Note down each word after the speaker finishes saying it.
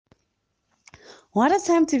What a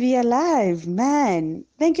time to be alive, man.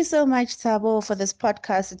 Thank you so much, Tabo, for this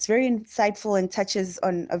podcast. It's very insightful and touches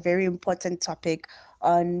on a very important topic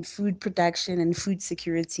on food production and food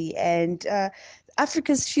security and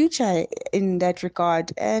Africa's future in that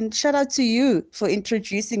regard. And shout out to you for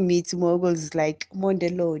introducing me to moguls like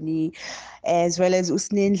Mondeloni as well as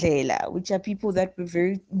Usnendlela, which are people that were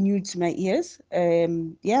very new to my ears.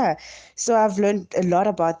 Yeah, so I've learned a lot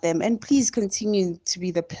about them. And please continue to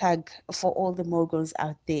be the plug for all the moguls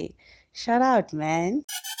out there. Shout out, man.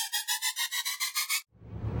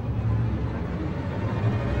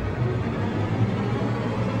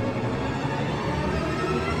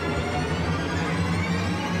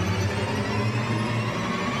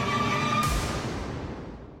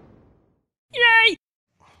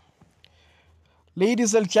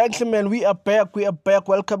 Ladies and gentlemen, we are back.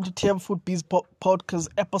 Welcome to TM Food Biz Podcast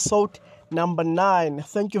episode number 9.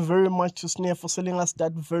 Thank you very much to Snare for sending us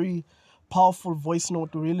that very powerful voice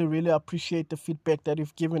note. Really appreciate the feedback that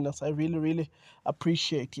you've given us. I really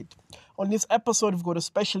appreciate it. On this episode, we've got a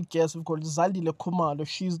special guest. We've got Zandile Kumalo.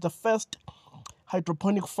 She's the first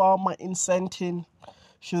hydroponic farmer in Sandton.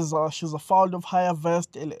 She's a founder of Higher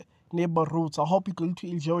Vest Neighbor Roots. I hope you're going to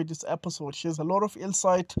enjoy this episode. She has a lot of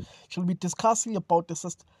insight. She'll be discussing about the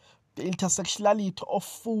intersectionality of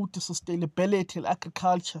food, sustainability, and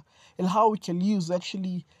agriculture, and how we can use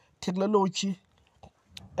actually technology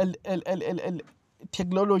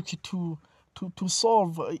technology to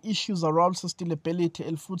solve issues around sustainability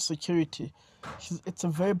and food security. It's a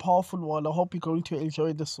very powerful one. I hope you're going to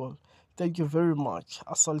enjoy this one. Thank you very much.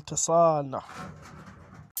 Asante sana.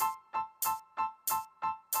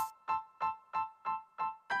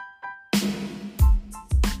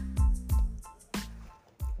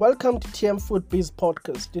 Welcome to TM Food Biz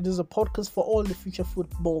Podcast. It is a podcast for all the future food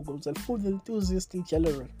moguls and food enthusiasts in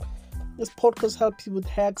general. This podcast helps you with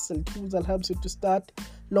hacks and tools that helps you to start,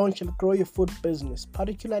 launch, and grow your food business,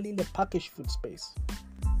 particularly in the packaged food space.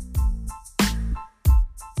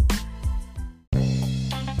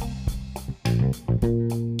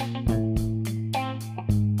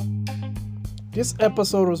 This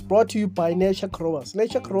episode was brought to you by Nature Growers.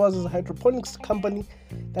 Nature Growers is a hydroponics company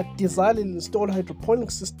that design and install hydroponic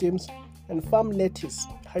systems and farm lettuce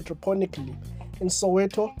hydroponically in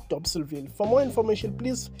Soweto, Dobsonville. For more information,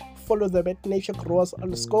 please follow them at Nature Growers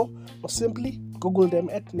 _ or simply Google them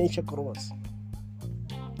at Nature Growers.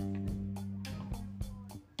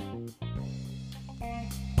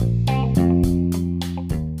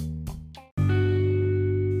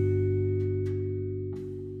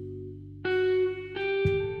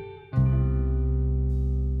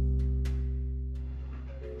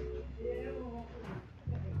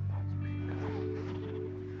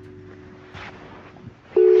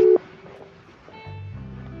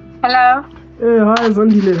 Hello. Hey, hi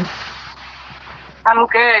Zandile. I'm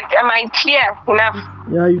good. Am I clear enough?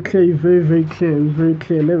 Yeah, you're clear. You're very clear. You're very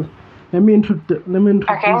clear. Let me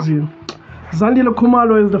introduce you. Zandile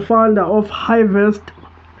Kumalo is the founder of High Vest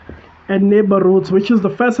and Neighbor Roots, which is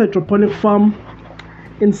the first hydroponic farm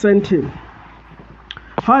in Sandton.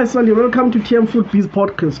 Hi, Sandy. Welcome to TM Food Biz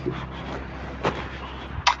Podcast.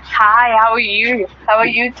 Hi, how are you? How are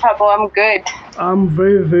you, Tabo? I'm good. I'm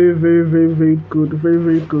very good.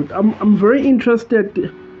 Very good. I'm very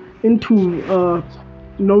interested into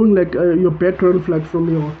knowing like your background, like from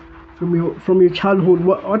your childhood.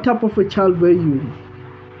 What type of a child were you?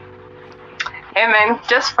 Hey man,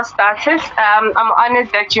 just for starters, I'm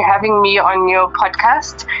honored that you're having me on your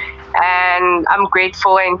podcast, and I'm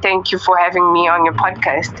grateful and thank you for having me on your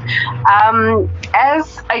podcast.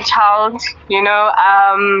 As a child,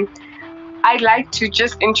 I'd like to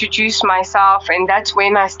just introduce myself, and that's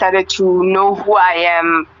when I started to know who I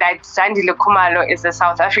am, that Zandile Kumalo is a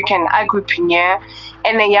South African agripreneur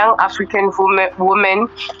and a young African woman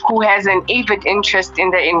who has an avid interest in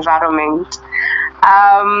the environment.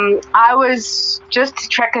 I was, just to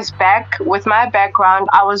track us back, with my background,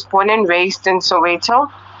 I was born and raised in Soweto,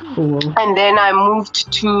 and then I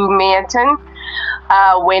moved to Meyerton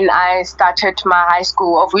when I started my high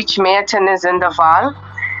school, of which Meyerton is in the Val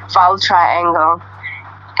Triangle.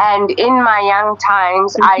 And in my young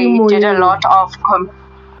times, I did a lot of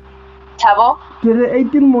Tabo? Did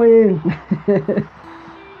 18 more.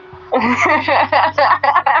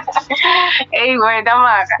 Hey,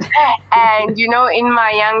 and in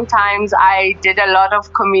my young times, I did a lot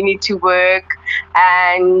of community work,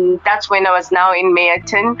 and that's when I was now in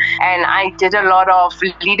Meyerton, and I did a lot of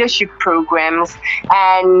leadership programs,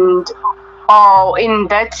 and in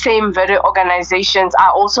that same very organizations, I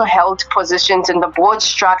also held positions in the board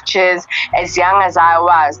structures as young as I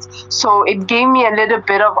was. So it gave me a little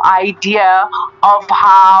bit of idea of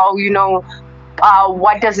how,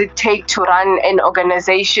 what does it take to run an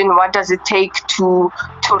organization? What does it take to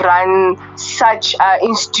run such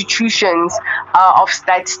institutions of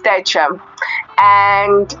that stature?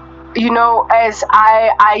 And as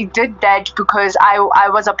I did that because I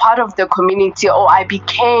was a part of the community, or I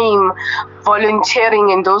became volunteering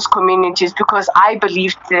in those communities because I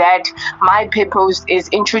believed that my purpose is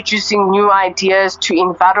introducing new ideas to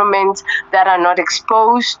environments that are not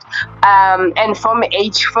exposed. And from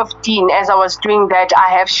age 15, as I was doing that, I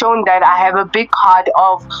have shown that I have a big heart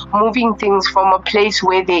of moving things from a place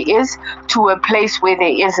where there is to a place where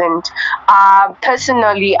there isn't.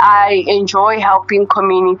 Personally, I enjoy helping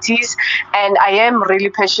communities, and I am really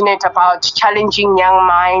passionate about challenging young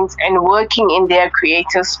minds and working in their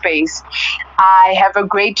creative space. I have a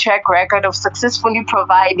great track record of successfully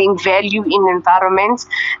providing value in environments,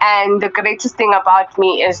 and the greatest thing about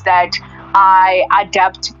me is that I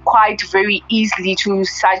adapt quite very easily to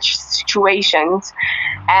such situations.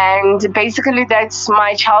 And basically, that's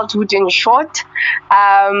my childhood in short.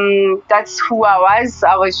 That's who I was.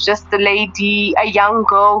 I was just a lady, a young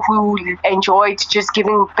girl who enjoyed just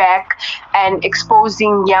giving back and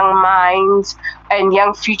exposing young minds and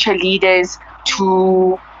young future leaders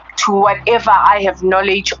to whatever I have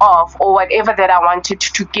knowledge of, or whatever that I wanted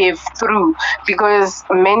to give through, because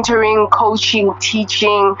mentoring, coaching,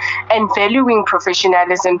 teaching, and valuing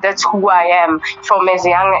professionalism, that's who I am from as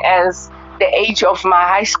young as the age of my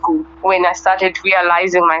high school when I started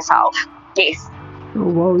realizing myself. Yes. Oh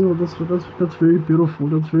wow, that's very beautiful.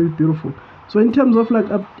 That's very beautiful. So in terms of like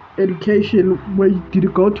education, where did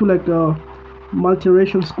you go to like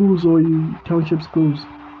multiracial schools or township schools?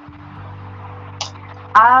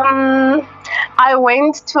 I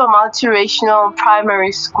went to a multiracial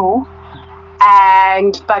primary school,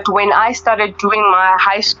 but when I started doing my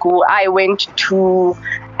high school, I went to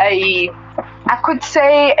I could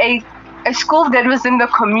say a school that was in the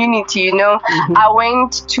community, Mm-hmm. I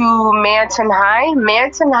went to Merton High.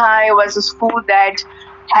 Merton High was a school that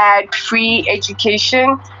had free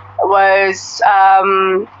education, was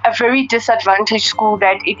a very disadvantaged school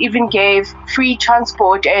that it even gave free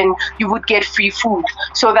transport and you would get free food.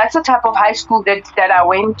 So that's the type of high school that I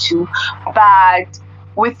went to. But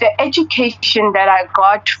with the education that I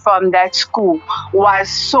got from that school was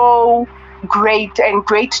so great, and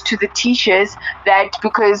great to the teachers, that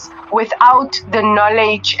because without the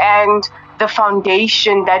knowledge and the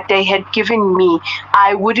foundation that they had given me,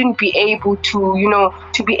 I wouldn't be able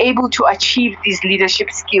to be able to achieve these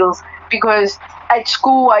leadership skills. Because at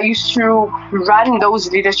school, I used to run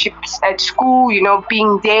those leaderships at school,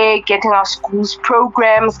 being there, getting our school's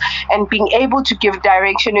programs, and being able to give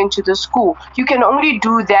direction into the school. You can only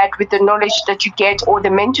do that with the knowledge that you get, or the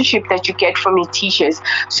mentorship that you get from your teachers.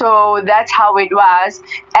 So that's how it was.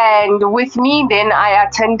 And with me, then I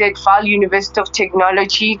attended Val University of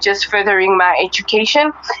Technology, just furthering my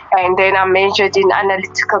education. And then I majored in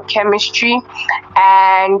analytical chemistry.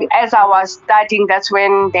 And as I was studying, that's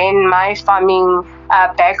when then my farming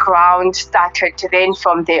background started then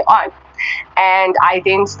from there on. And I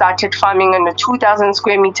then started farming in a 2,000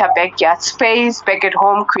 square meter backyard space back at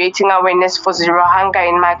home, creating awareness for zero hunger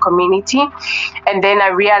in my community. And then I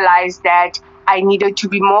realized that I needed to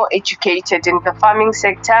be more educated in the farming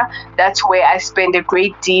sector. That's where I spent a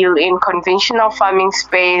great deal in conventional farming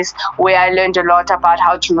space, where I learned a lot about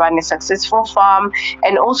how to run a successful farm,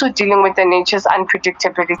 and also dealing with the nature's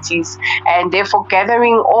unpredictabilities. And therefore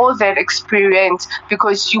gathering all that experience,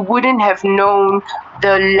 because you wouldn't have known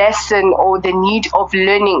the lesson or the need of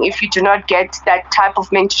learning if you do not get that type of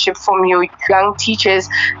mentorship from your young teachers.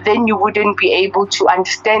 Then you wouldn't be able to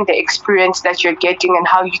understand the experience that you're getting and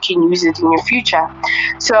how you can use it in your future.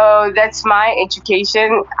 So that's my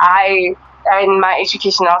education, and my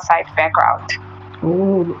educational side background.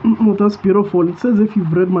 Oh, that's beautiful. It says if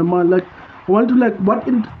you've read my mind. Like, I want to what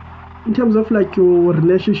in terms of like your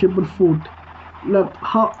relationship with food. Like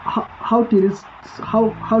how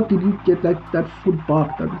did you get like that food bug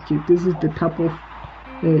that okay, this is the type of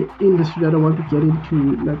industry that I want to get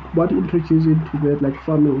into? Like, what introduced you into that, like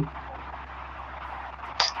farming?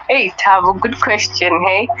 Hey, Tavo, good question,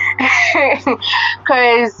 hey?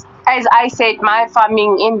 Because as I said, my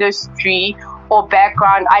farming industry or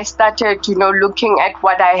background, I started, looking at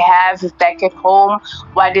what I have back at home,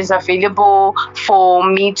 what is available for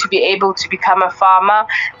me to be able to become a farmer.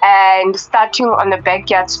 And starting on the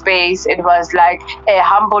backyard space, it was like a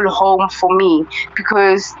humble home for me,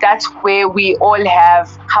 because that's where we all have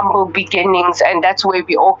humble beginnings, and that's where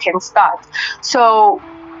we all can start. So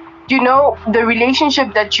the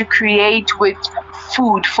relationship that you create with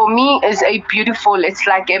food for me is it's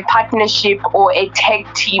like a partnership or a tag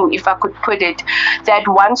team, if I could put it, that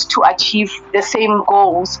wants to achieve the same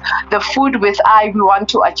goals. The food with we want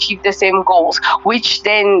to achieve the same goals, which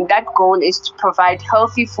then that goal is to provide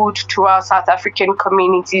healthy food to our South African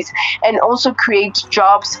communities and also create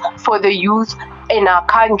jobs for the youth in our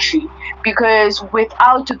country. Because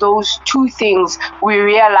without those two things, we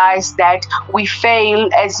realize that we fail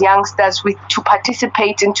as youngsters to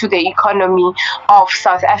participate into the economy of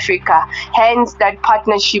South Africa. Hence, that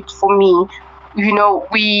partnership for me,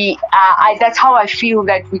 that's how I feel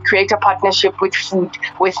that we create a partnership with food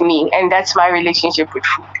with me, and that's my relationship with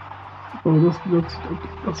food. Oh,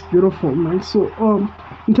 that's beautiful, man. So,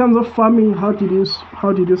 in terms of farming, how did you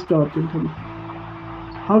start?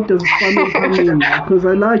 How does farming come in? Because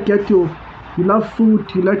I you love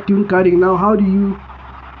food, you like doing gardening. Now, how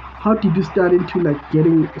did you start into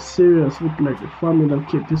getting serious with farming?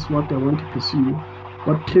 Okay, this is what I want to pursue.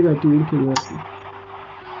 What triggered you into that?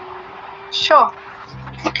 Sure.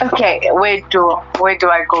 Okay, where do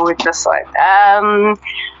I go with this one?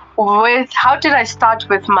 With how did I start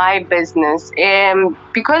with my business?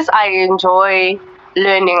 Because I enjoy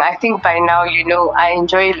learning. I think by now I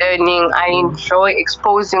enjoy learning. I enjoy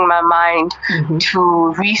exposing my mind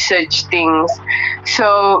to research things.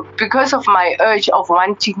 So because of my urge of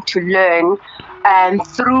wanting to learn, and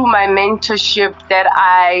through my mentorship that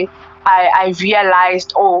I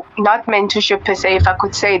realized, or not mentorship per se, if I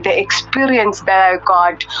could say, the experience that I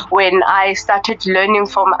got when I started learning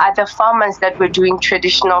from other farmers that were doing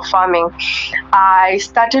traditional farming, I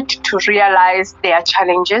started to realize their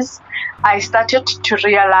challenges. I started to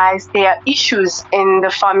realize there are issues in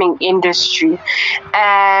the farming industry.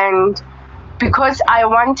 And because I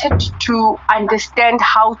wanted to understand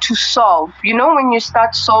how to solve, when you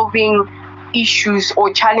start solving issues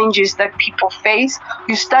or challenges that people face,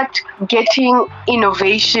 you start getting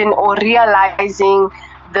innovation or realizing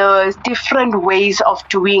the different ways of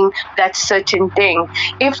doing that certain thing.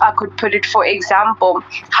 If I could put it, for example,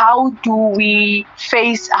 how do we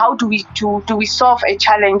solve a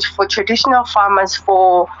challenge for traditional farmers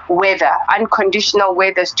for weather, unconditional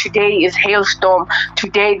weathers? Today is hailstorm.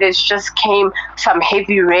 Today there's just came some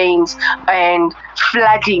heavy rains and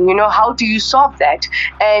flooding. How do you solve that?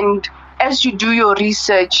 And as you do your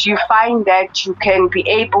research, you find that you can be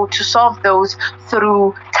able to solve those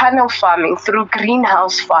through tunnel farming, through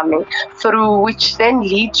greenhouse farming, through which then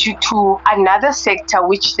leads you to another sector,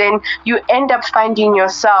 which then you end up finding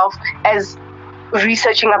yourself as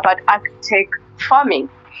researching about agri-tech farming.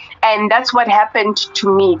 And that's what happened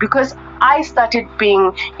to me, because I started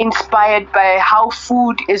being inspired by how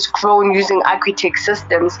food is grown using agri-tech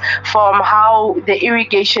systems, from how the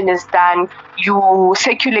irrigation is done, you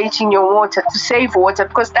circulating your water to save water,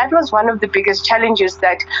 because that was one of the biggest challenges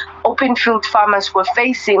that open field farmers were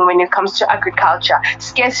facing when it comes to agriculture: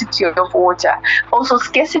 scarcity of water, also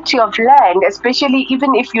scarcity of land, especially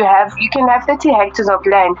even if you can have 30 hectares of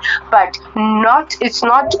land, but it's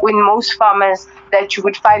not in most farmers that you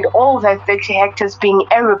would find all that 30 hectares being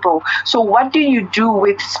arable. So what do you do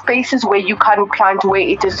with spaces where you can't plant, where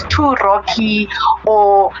it is too rocky,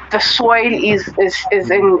 or the soil is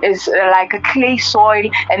like a clay soil,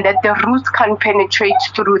 and that the roots can't penetrate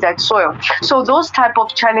through that soil? So those type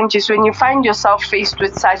of challenges, when you find yourself faced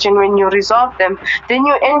with such, and when you resolve them, then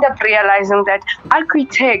you end up realizing that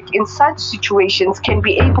agri-tech in such situations can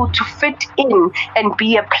be able to fit in and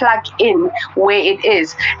be a plug-in where it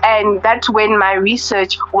is. And that's when my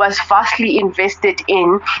research was vastly invested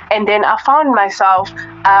in. And then I found myself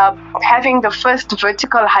having the first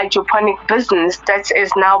vertical hydroponic business that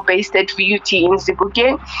is now based at VUT in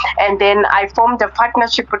Zibuge. And then I formed a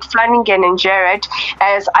partnership with Flanagan and Jarrett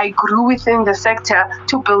as I grew within the sector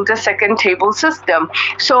to build a second table system.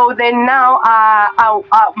 So then now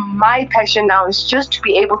my passion now is just to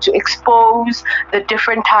be able to expose the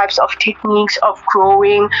different types of techniques of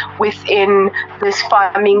growing within this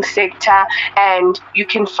farming sector. And you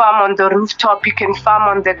can farm on the rooftop, you can farm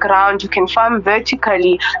on the ground, you can farm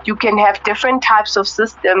vertically, you can have different types of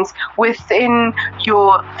systems within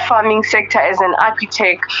your farming sector as an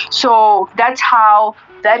architect. So that's how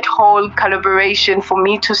that whole collaboration for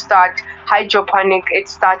me to start hydroponic, it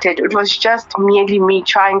started. It was just merely me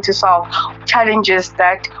trying to solve challenges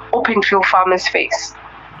that open field farmers face.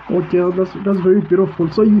 Okay, that's very beautiful.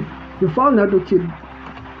 So you found that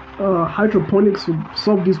hydroponics will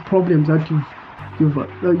solve these problems that you've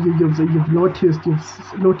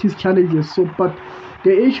noticed challenges. So, but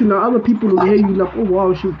the issue now, other people will hear you like, oh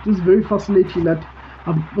wow, this is very fascinating that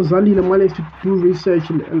Zandile managed to do research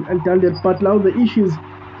and done that. But now the issue is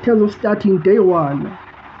in terms of starting day one.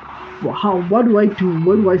 what do I do?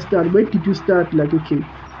 Where do I start? Where did you start? Like, okay,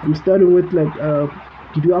 I'm starting with like,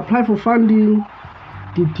 did you apply for funding?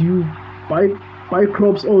 Did you buy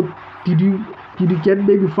crops, or did you get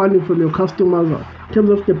maybe funding from your customers? In terms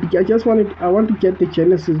of the beginning, I want to get the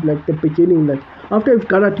genesis, like the beginning, like after you've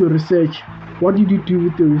gathered your research, what did you do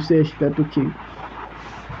with the research? That okay,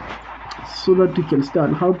 so that you can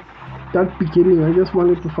start. How that beginning, I just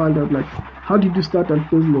wanted to find out, like, how did you start that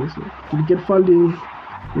business? Did you get funding,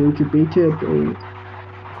 incubated, or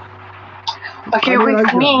Okay,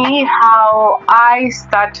 with me, how I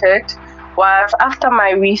started was after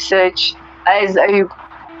my research. As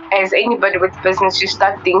anybody with business, you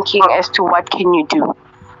start thinking as to what can you do.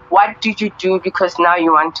 What did you do because now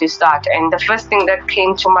you want to start? And the first thing that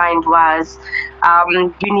came to mind was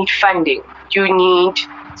you need funding. You need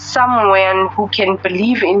someone who can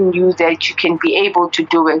believe in you that you can be able to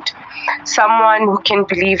do it. Someone who can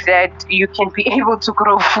believe that you can be able to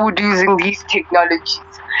grow food using these technologies.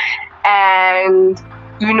 And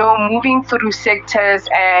moving through sectors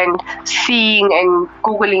and seeing and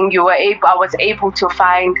Googling, I was able to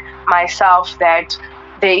find myself that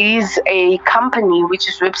there is a company, which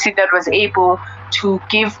is Website, that was able to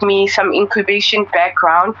give me some incubation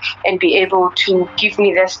background and be able to give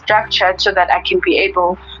me the structure so that I can be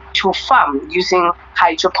able to farm using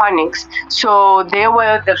hydroponics. So they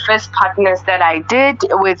were the first partners that I did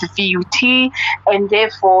with VUT, and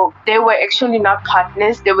therefore they were actually not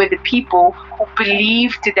partners, they were the people who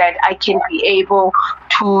believed that I can be able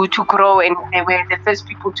to grow, and they were the first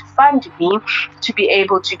people to fund me to be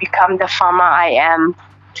able to become the farmer I am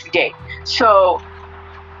today. So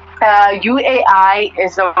UAI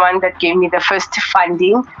is the one that gave me the first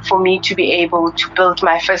funding for me to be able to build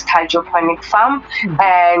my first hydroponic farm.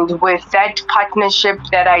 And with that partnership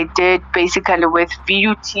that I did basically with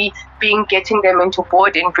VUT, getting them into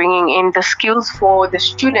board and bringing in the skills for the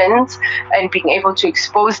students and being able to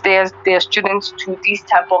expose their students to these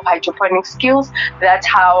type of hydroponic skills, that's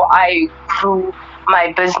how I grew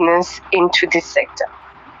my business into this sector.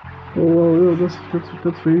 Oh wow, yeah, that's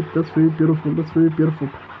very beautiful. That's very beautiful.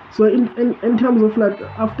 So in terms of like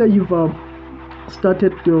after you've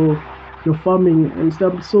started your farming and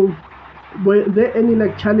stuff, so were there any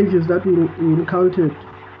like challenges that you encountered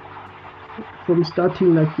from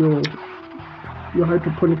starting like your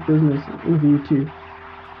hydroponic business in VUT?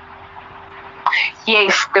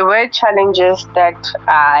 Yes, there were challenges that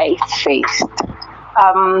I faced.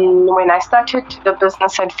 When I started the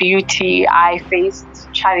business at VUT, I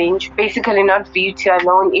faced challenge. Basically, not VUT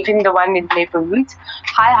alone, even the one in neighborhoods.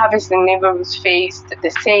 High harvesting neighborhoods faced the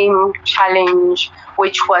same challenge,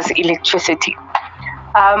 which was electricity.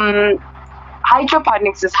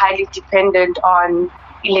 Hydroponics is highly dependent on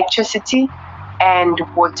electricity and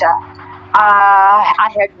water. I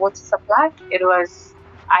had water supply.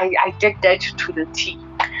 I did that to the T.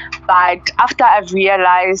 But after I've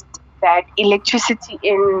realized that electricity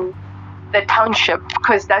in the township,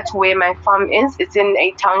 because that's where my farm is, it's in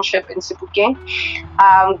a township in Sebokeng,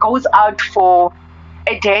 goes out for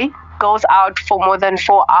a day, goes out for more than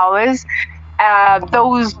 4 hours.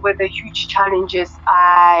 Those were the huge challenges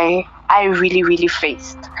I really, really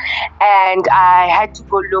faced. And I had to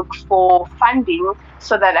go look for funding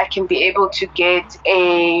so that I can be able to get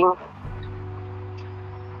a...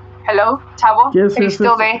 Hello, Tabo? Yes, Are you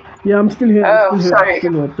still there? Yeah, I'm still here. Sorry.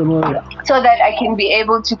 Don't worry. So that I can be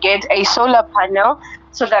able to get a solar panel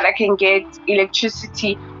so that I can get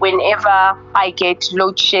electricity whenever I get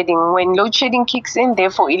load shedding. When load shedding kicks in,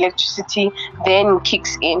 therefore electricity then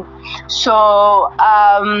kicks in. So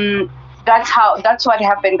that's what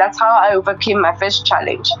happened. That's how I overcame my first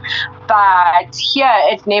challenge. But here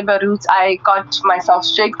at Neighbor Roots, I got myself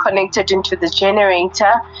straight connected into the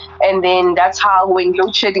generator, and then that's how when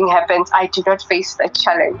load shedding happens, I do not face that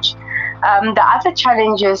challenge. The other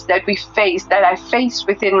challenges that I faced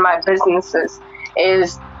within my businesses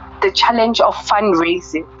is the challenge of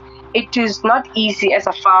fundraising. It is not easy as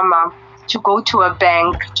a farmer to go to a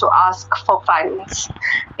bank to ask for funds.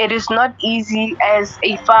 It is not easy as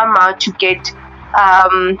a farmer to get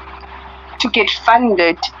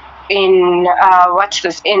funded in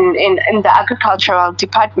in the agricultural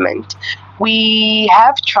department. We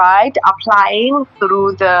have tried applying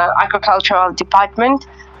through the agricultural department,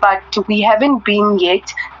 but we haven't been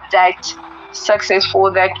yet that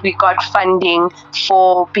successful that we got funding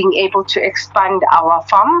for being able to expand our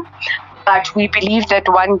farm. But we believe that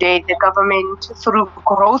one day the government, through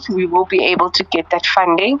growth, we will be able to get that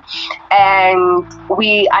funding. And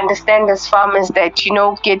we understand as farmers that,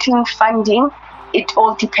 getting funding, it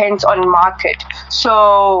all depends on market.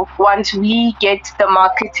 So once we get the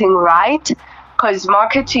marketing right, because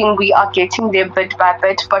marketing, we are getting there bit by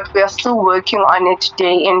bit, but we are still working on it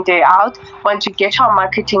day in, day out. Once we get our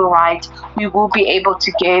marketing right, we will be able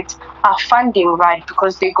to get our funding right,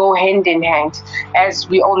 because they go hand in hand, as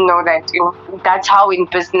we all know that that's how in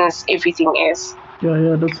business everything is.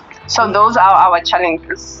 Yeah, so those are our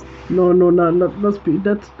challenges. No,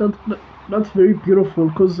 that's very beautiful,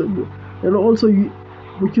 because also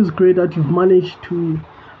which is great that you've managed to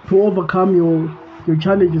overcome your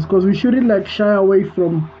challenges, because we shouldn't like shy away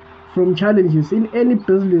from challenges. In any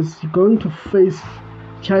business, you're going to face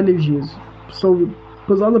challenges. So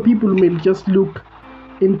because other people may just look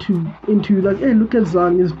into like, hey, look at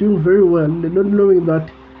Zan, he's doing very well, not knowing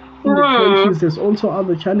that in the trenches there's also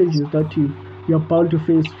other challenges that you're bound to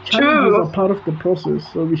face. Challenges are part of the process,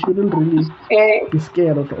 so we shouldn't really be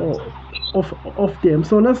scared of them.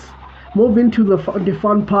 So let's move into the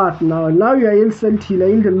fun part now. Now you're in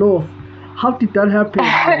Zandile in the north. How did that happen?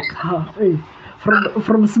 Hey,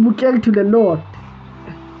 from Smukeng to the north.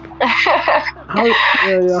 How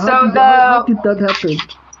did that happen?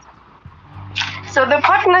 So the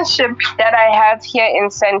partnership that I have here in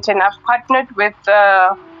Sandton, I've partnered with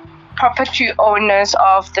the property owners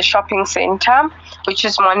of the shopping center, which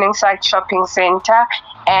is Morningside Shopping Center,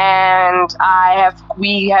 and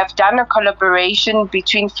we have done a collaboration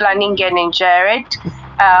between Flanagan and Jared,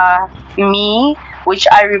 me, which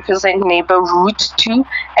I represent Neighbor Route 2,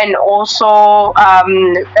 and also a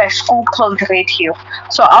school called Red Hill.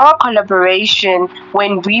 So our collaboration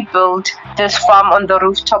when we built this farm on the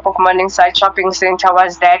rooftop of Morningside Shopping Center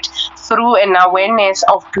was that through an awareness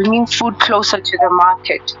of bringing food closer to the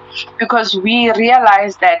market, because we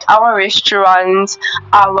realized that our restaurants,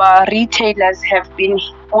 our retailers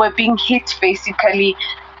were being hit basically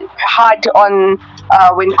hard on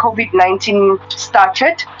when COVID-19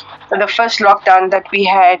 started, the first lockdown that we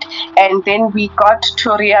had. And then we got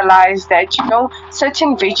to realize that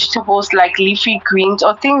certain vegetables like leafy greens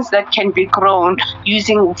or things that can be grown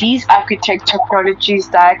using these agri-tech technologies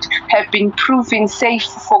that have been proven safe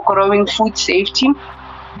for growing food safety,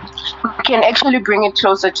 we can actually bring it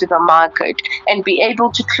closer to the market and be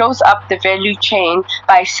able to close up the value chain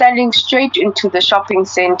by selling straight into the shopping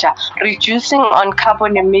center, reducing on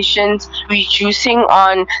carbon emissions, reducing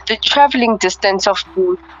on the traveling distance of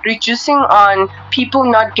food, reducing on people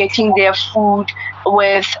not getting their food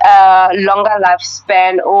with a longer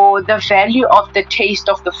lifespan, or the value of the taste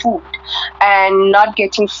of the food, and not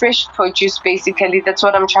getting fresh produce. Basically, that's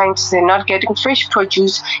what I'm trying to say, not getting fresh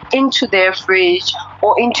produce into their fridge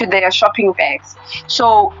or into their shopping bags.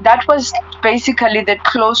 So that was basically the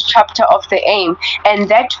closed chapter of the aim, and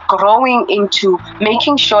that growing into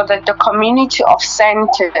making sure that the community of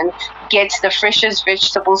Sandton gets the freshest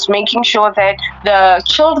vegetables, making sure that the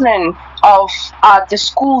children of the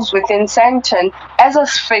schools within Sandton, as a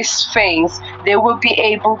first phase, they will be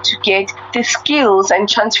able to get the skills and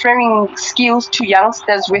transferring skills to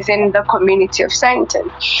youngsters within the community of Sandton.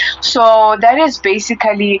 So that is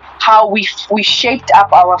basically how we shaped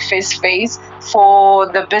up our first phase for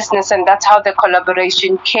the business, and that's how the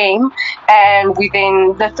collaboration came. And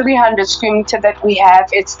within the 300 square meter that we have,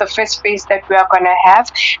 it's the first phase that we are going to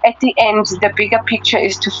have. At the end, the bigger picture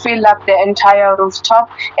is to fill up the entire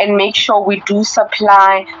rooftop and make sure we do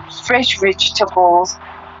supply fresh vegetables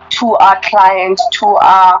to our clients, to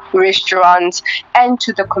our restaurants, and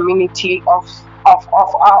to the community of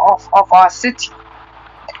our city.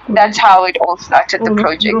 That's how it all started, the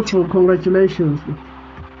project. Beautiful. Congratulations.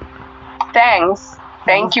 Thanks.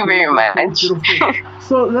 Thank you very much.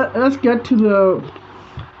 So let's get to the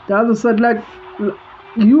other side. Like,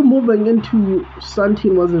 you moving into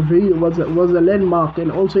Sandton was a landmark,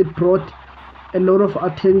 and also it brought a lot of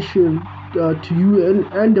attention to you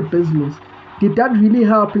and the business. Did that really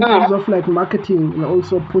help in terms of like marketing and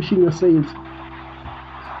also pushing your sales?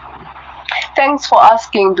 Thanks for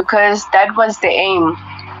asking, because that was the aim.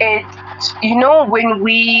 The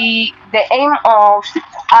aim of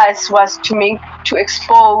us was to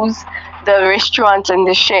expose the restaurants and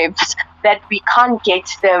the chefs that we couldn't get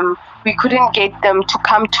them to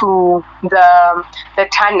come to the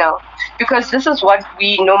tunnel, because this is what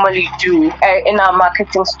we normally do in our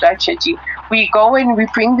marketing strategy. We go and we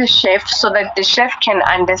bring the chef so that the chef can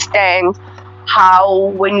understand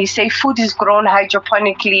how, when we say food is grown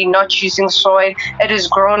hydroponically, not using soil, it is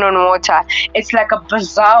grown on water. It's like a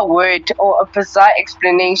bizarre word or a bizarre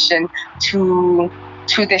explanation to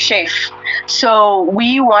to the chef. So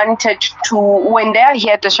we wanted to, when they're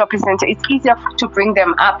here at the shopping center, it's easier to bring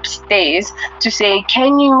them upstairs to say,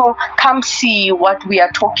 can you come see what we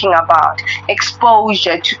are talking about?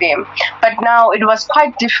 Exposure to them. But now it was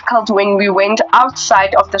quite difficult when we went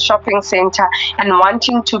outside of the shopping center and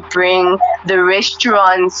wanting to bring the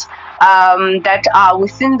restaurants that are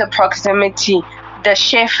within the proximity, the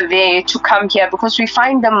chef there, to come here, because we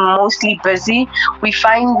find them mostly busy. We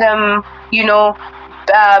find them,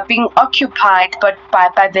 being occupied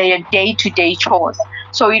by their day-to-day chores.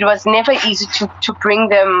 So it was never easy to bring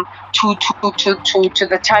them to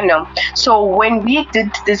the tunnel. So when we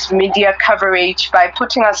did this media coverage by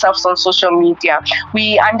putting ourselves on social media,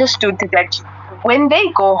 we understood that when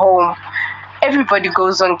they go home, everybody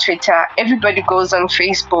goes on Twitter, everybody goes on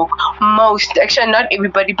Facebook. Actually not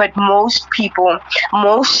everybody, but most people,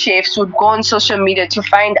 most chefs would go on social media to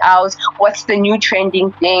find out what's the new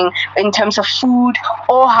trending thing in terms of food,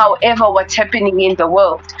 or however what's happening in the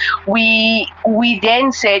world. We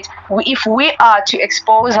then said, if we are to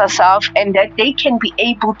expose ourselves and that they can be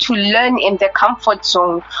able to learn in the comfort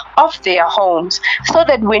zone of their homes, so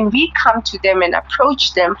that when we come to them and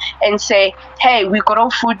approach them and say, hey, we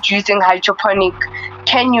grow food using hydroponic,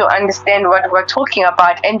 can you understand what we're talking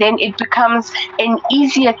about? And then it becomes an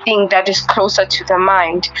easier thing that is closer to the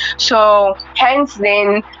mind. So hence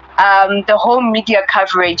then the whole media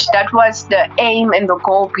coverage, that was the aim and the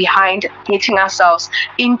goal behind getting ourselves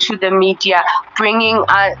into the media, bringing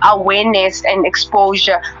awareness and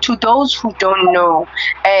exposure to those who don't know,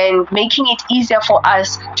 and making it easier for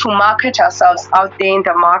us to market ourselves out there in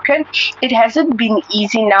the market. It hasn't been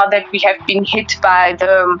easy now that we have been hit by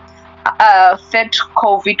the third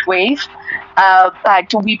COVID wave,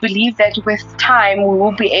 but we believe that with time we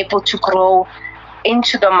will be able to grow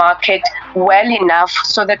into the market well enough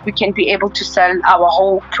so that we can be able to sell our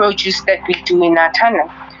whole produce that we do in our tunnel.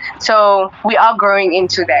 So we are growing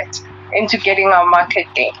into that, into getting our market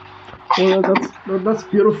there. Well, that's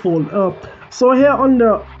beautiful. So here on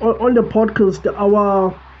the podcast,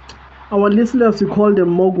 our listeners, we call them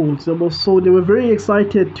moguls. So they were very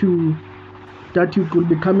excited that you could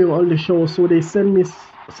be coming on the show. So they sent me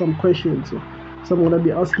some questions. So I'm gonna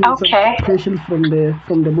be asking some questions from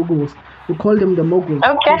the moguls. We call them the moguls.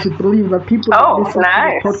 Okay. You should believe that people listen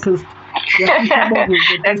nice. to the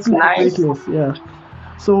podcast. That's nice. Yeah.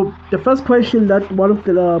 So the first question that one of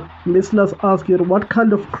the listeners asked is, what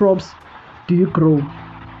kind of crops do you grow?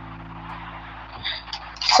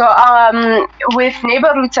 So with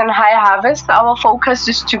Neighbor Roots and High Harvest, our focus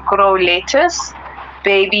is to grow lettuce,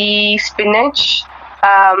 baby spinach,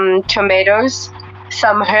 tomatoes,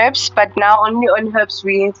 some herbs, but now only on herbs.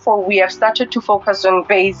 We have started to focus on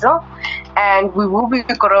basil, and we will be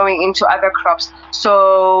growing into other crops.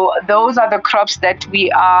 So those are the crops that we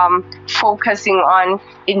are focusing on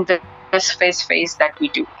in this first phase that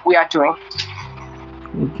we are doing.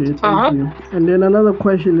 Okay, thank you. And then another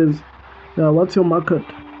question is, what's your market?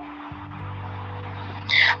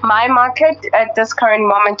 My market at this current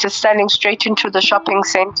moment is selling straight into the shopping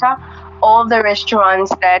center. All the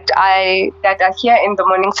restaurants that are here in the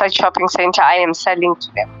Morningside Shopping Center, I am selling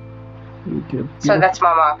to them. Okay. So that's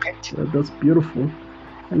my market. That's beautiful.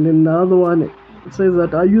 And then the other one says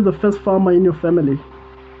that, are you the first farmer in your family?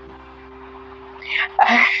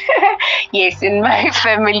 Yes, in my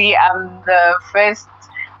family, I'm the first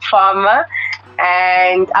farmer,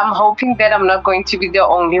 and I'm hoping that I'm not going to be the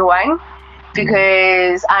only one,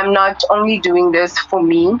 because I'm not only doing this for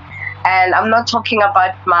me, and I'm not talking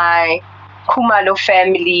about my Kumalo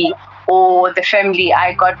family or the family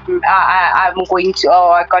I got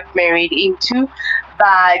married into,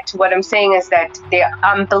 but what I'm saying is that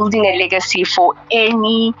I'm building a legacy for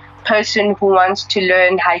any person who wants to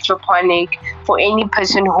learn hydroponic, for any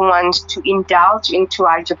person who wants to indulge into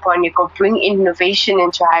hydroponic or bring innovation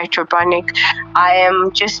into hydroponic. I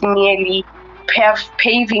am just merely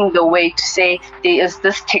paving the way to say there is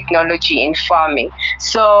this technology in farming.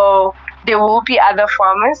 So there will be other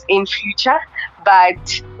farmers in future, but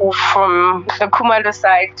from the Kumalo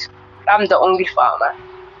side, I'm the only farmer.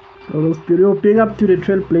 So that's beautiful. Big up to the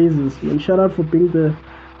trailblazers, and shout out for being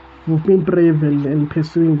brave and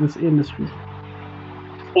pursuing this industry.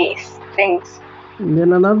 Yes, thanks. And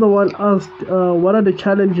then another one asked, what are the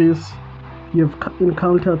challenges you've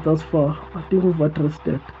encountered thus far? I think we've addressed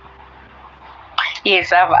that.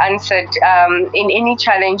 Yes, I've answered. In any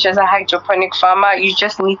challenge as a hydroponic farmer, you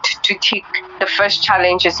just need to tick. The first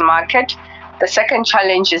challenge is market. The second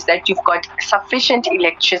challenge is that you've got sufficient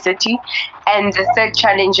electricity. And the third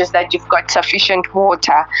challenge is that you've got sufficient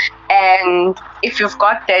water. And if you've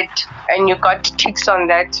got that and you've got ticks on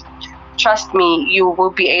that, trust me, you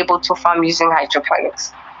will be able to farm using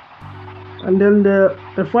hydroponics. And then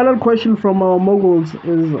the final question from our moguls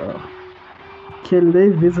is, can they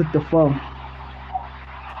visit the farm?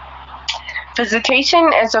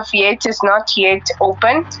 Visitation as of yet is not yet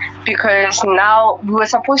open because now we were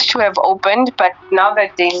supposed to have opened, but now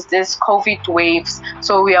that there's this COVID waves,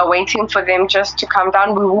 so we are waiting for them just to come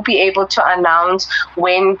down. We will be able to announce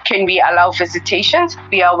when can we allow visitations.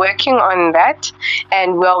 We are working on that,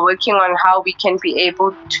 and we are working on how we can be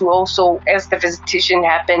able to also, as the visitation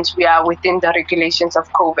happens, we are within the regulations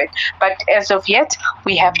of COVID. But as of yet,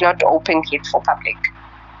 we have not opened yet for public.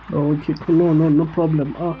 Okay, cool. No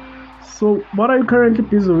problem. So what are you currently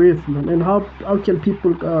busy with, man? And how can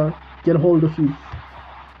people get hold of you?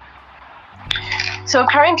 So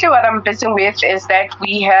currently what I'm busy with is that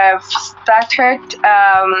we have started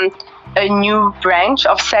a new branch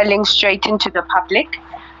of selling straight into the public.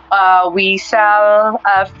 We sell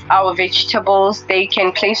our vegetables. They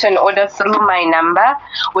can place an order through my number,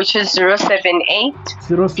 which is 078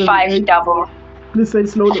 078. Please say it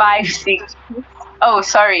slowly. 56. Oh,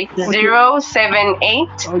 sorry. Okay.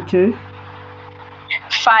 078. Okay.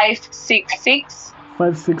 566.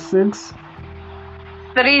 566.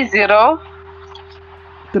 30. 30.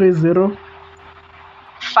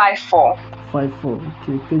 54. 54.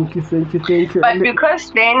 Okay. Thank you. But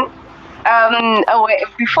because then,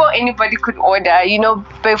 before anybody could order,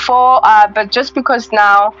 but just because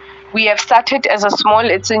now we have started as a small,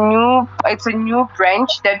 it's a new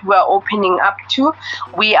branch that we're opening up to.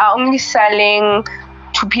 We are only selling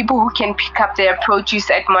to people who can pick up their produce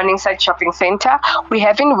at Morningside Shopping Center. We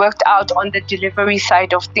haven't worked out on the delivery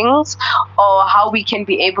side of things or how we can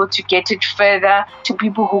be able to get it further to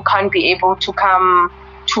people who can't be able to come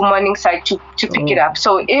to Morningside to pick it up.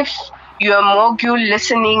 So if you're a mogul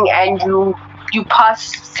listening and you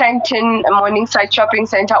pass Sandton Morningside Shopping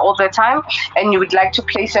Center all the time and you would like to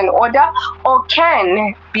place an order or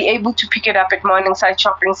can be able to pick it up at Morningside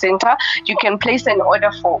Shopping Center, you can place an order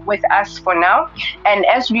with us for now. And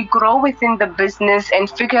as we grow within the business and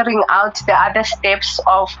figuring out the other steps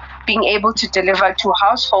of being able to deliver to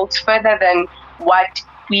households further than what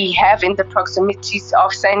we have in the proximities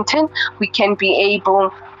of Sandton, we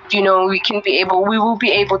will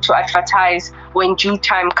be able to advertise when due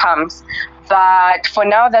time comes. But for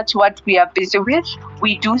now, that's what we are busy with.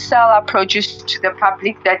 We do sell our produce to the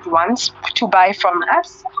public that wants to buy from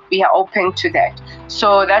us. We are open to that.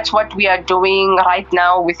 So that's what we are doing right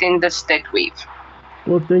now within this third wave.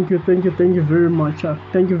 Well, thank you very much.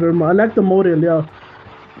 Thank you very much. I like the model, yeah.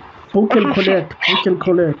 Who can collect?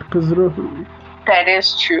 Because that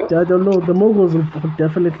is true. I don't know. The moguls will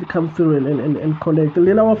definitely come through and collect. And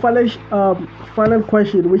then our final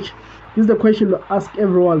question, which is the question to ask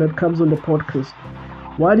everyone that comes on the podcast.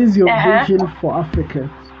 What is your vision for Africa?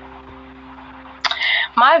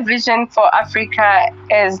 My vision for Africa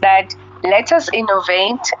is that let us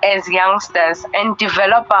innovate as youngsters and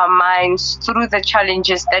develop our minds through the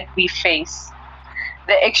challenges that we face.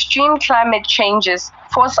 The extreme climate changes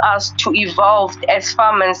force us to evolve as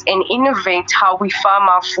farmers and innovate how we farm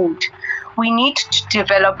our food. We need to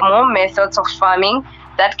develop more methods of farming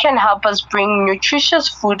that can help us bring nutritious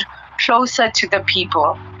food closer to the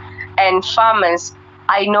people. And farmers,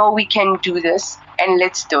 I know we can do this, and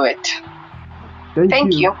let's do it.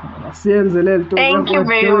 Thank you. Thank you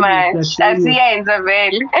very much. Thank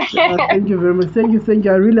you very much. Thank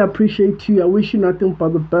you. I really appreciate you. I wish you nothing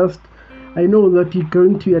but the best. I know that you're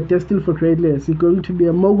going to, you're destined for greatness. You're going to be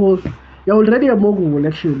a mogul. You're already a mogul,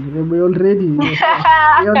 actually. You're already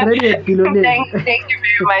a billionaire. Thank you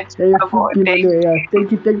very much.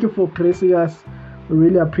 Thank you for gracing us. We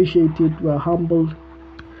really appreciate it. We're humbled.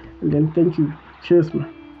 And then thank you. Cheers,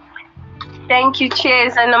 man. Thank you.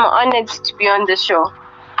 Cheers. And I'm honored to be on the show.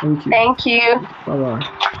 Thank you. Thank you. Bye-bye.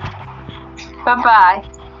 Bye-bye.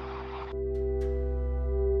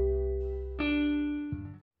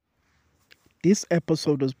 This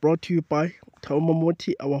episode was brought to you by Tauma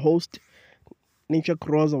Moti, our host, Nature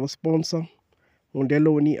Cross, our sponsor,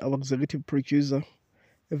 Mondeloni, our executive producer,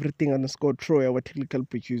 everything_Troy, our technical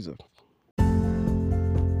producer.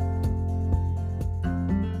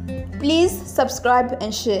 Please subscribe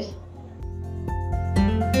and share.